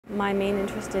My main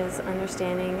interest is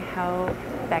understanding how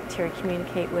bacteria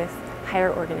communicate with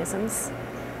higher organisms.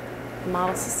 The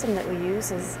model system that we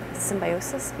use is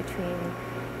symbiosis between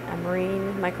a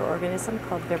marine microorganism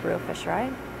called Vibrio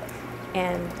fischeri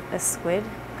and a squid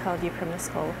called Euprymna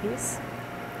scolopes.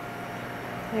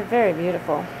 They're very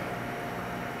beautiful.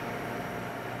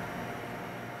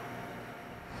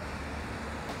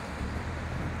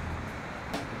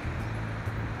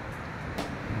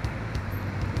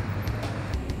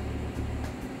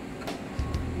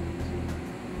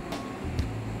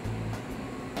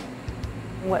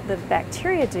 What the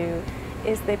bacteria do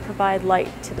is they provide light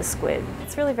to the squid.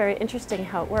 It's really very interesting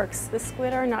how it works. The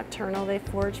squid are nocturnal, they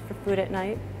forage for food at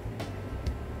night.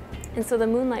 And so the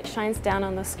moonlight shines down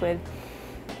on the squid,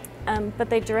 but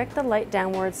they direct the light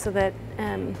downwards so that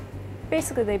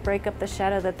basically they break up the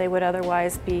shadow that they would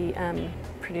otherwise be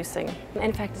producing. And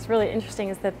in fact, it's really interesting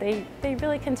is that they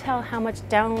really can tell how much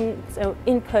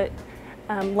input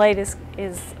light is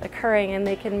occurring, and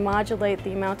they can modulate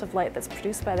the amount of light that's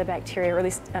produced by the bacteria, or at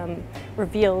least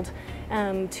revealed,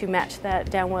 to match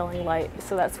that downwelling light.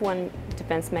 So that's one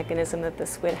defense mechanism that the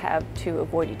squid have to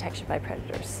avoid detection by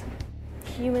predators.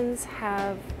 Humans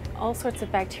have all sorts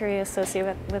of bacteria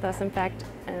associated with us. In fact,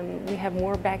 we have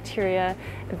more bacteria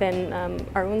than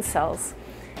our own cells.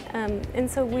 And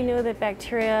so we know that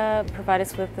bacteria provide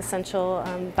us with essential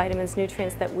vitamins,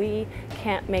 nutrients that we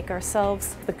can't make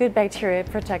ourselves. The good bacteria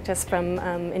protect us from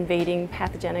invading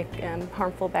pathogenic,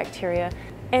 harmful bacteria.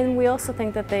 And we also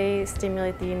think that they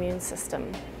stimulate the immune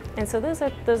system. And so those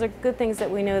are good things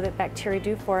that we know that bacteria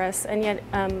do for us, and yet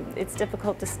it's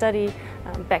difficult to study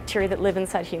bacteria that live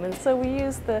inside humans. So we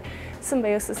use the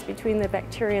symbiosis between the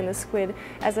bacteria and the squid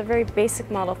as a very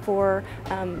basic model for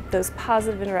those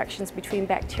positive interactions between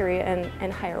bacteria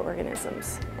and higher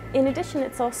organisms. In addition,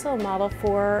 it's also a model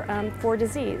for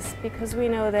disease, because we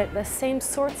know that the same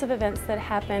sorts of events that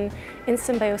happen in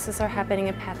symbiosis are happening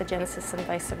in pathogenesis and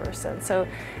vice versa. And so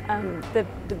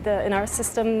in our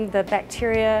system, the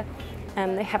bacteria,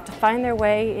 they have to find their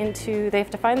way they have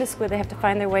to find the squid, they have to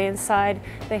find their way inside,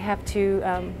 they have to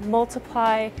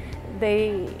multiply,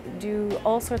 they do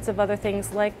all sorts of other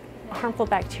things like harmful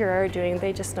bacteria are doing,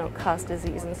 they just don't cause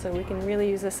disease. And so we can really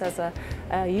use this as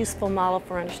a useful model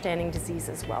for understanding disease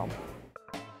as well.